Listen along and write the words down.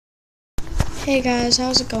Hey guys,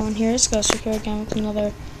 how's it going? Here's Ghost here again with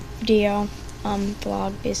another video,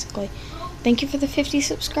 vlog basically. Thank you for the 50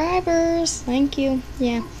 subscribers. Thank you.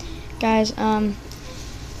 Yeah, guys,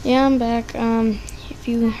 yeah, I'm back. If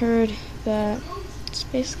you heard that, it's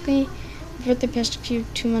basically my birthday passed a few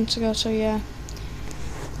 2 months ago, so yeah.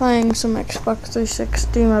 Playing some Xbox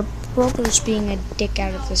 360. My brother's being a dick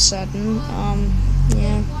out of the sudden.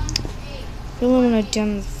 Yeah. Really want to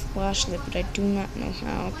dim the flashlight, but I do not know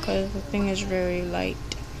how because the thing is very light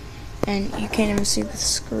and you can't even see the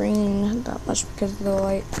screen that much because of the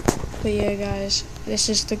light. But yeah guys, this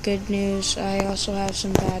is the good news. I also have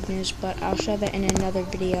some bad news, but I'll show that in another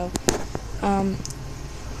video.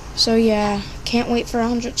 So yeah, can't wait for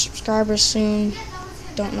 100 subscribers soon.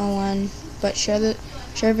 Don't know when, but share my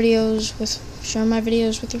videos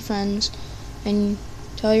with your friends and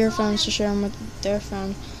tell your friends to share them with their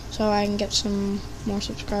friends so I can get some more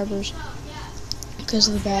subscribers because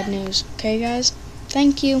of the bad news. Okay guys,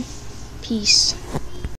 thank you, peace.